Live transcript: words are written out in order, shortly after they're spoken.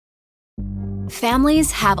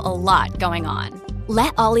Families have a lot going on.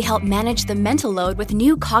 Let Ollie help manage the mental load with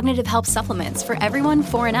new cognitive help supplements for everyone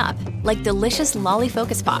 4 and up, like delicious Lolly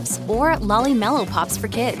Focus Pops or Lolly Mellow Pops for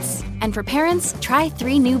kids. And for parents, try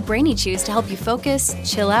 3 new Brainy Chews to help you focus,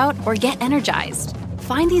 chill out, or get energized.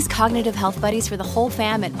 Find these cognitive health buddies for the whole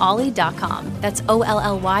fam at ollie.com. That's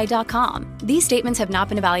OLLY.com. These statements have not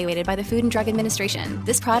been evaluated by the Food and Drug Administration.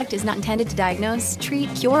 This product is not intended to diagnose,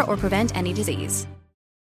 treat, cure, or prevent any disease.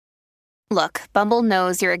 Look, Bumble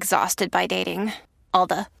knows you're exhausted by dating. All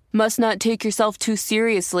the, must not take yourself too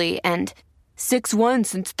seriously, and 6'1"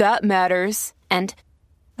 since that matters, and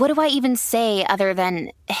what do I even say other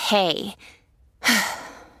than, hey?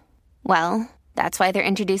 Well, that's why they're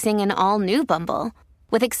introducing an all-new Bumble,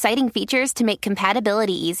 with exciting features to make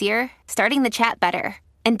compatibility easier, starting the chat better,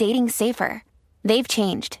 and dating safer. They've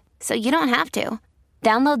changed, so you don't have to.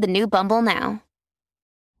 Download the new Bumble now.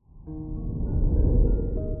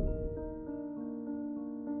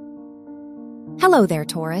 Hello there,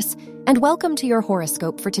 Taurus, and welcome to your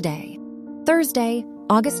horoscope for today, Thursday,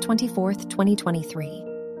 August 24th, 2023.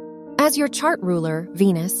 As your chart ruler,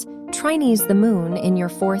 Venus, trines the moon in your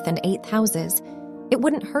 4th and 8th houses, it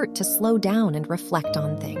wouldn't hurt to slow down and reflect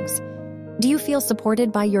on things. Do you feel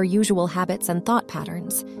supported by your usual habits and thought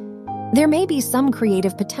patterns? There may be some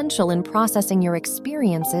creative potential in processing your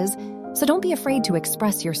experiences, so don't be afraid to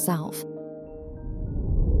express yourself.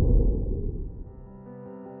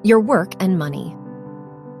 Your work and money.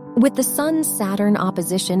 With the Sun-Saturn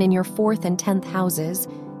opposition in your 4th and 10th houses,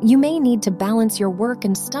 you may need to balance your work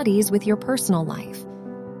and studies with your personal life.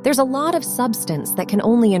 There's a lot of substance that can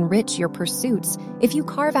only enrich your pursuits if you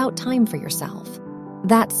carve out time for yourself.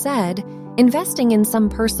 That said, investing in some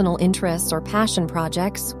personal interests or passion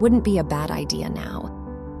projects wouldn't be a bad idea now.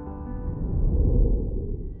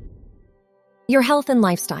 Your health and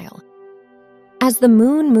lifestyle. As the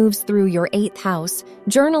moon moves through your 8th house,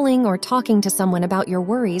 journaling or talking to someone about your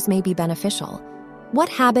worries may be beneficial. What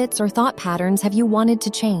habits or thought patterns have you wanted to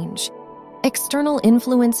change? External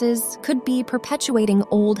influences could be perpetuating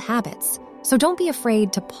old habits, so don't be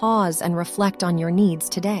afraid to pause and reflect on your needs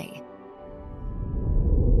today.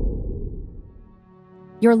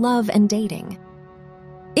 Your love and dating.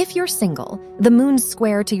 If you're single, the moon's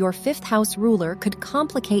square to your 5th house ruler could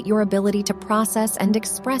complicate your ability to process and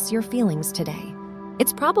express your feelings today.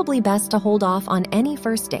 It's probably best to hold off on any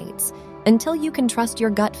first dates until you can trust your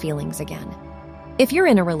gut feelings again. If you're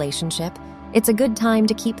in a relationship, it's a good time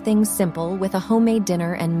to keep things simple with a homemade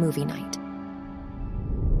dinner and movie night.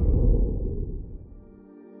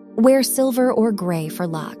 Wear silver or gray for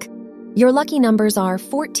luck. Your lucky numbers are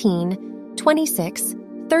 14, 26,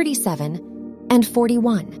 37, and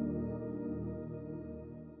 41.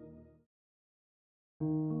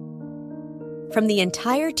 From the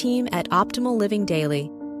entire team at Optimal Living Daily,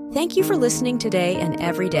 thank you for listening today and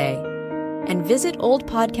every day. And visit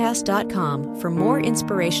oldpodcast.com for more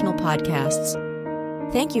inspirational podcasts.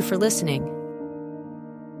 Thank you for listening.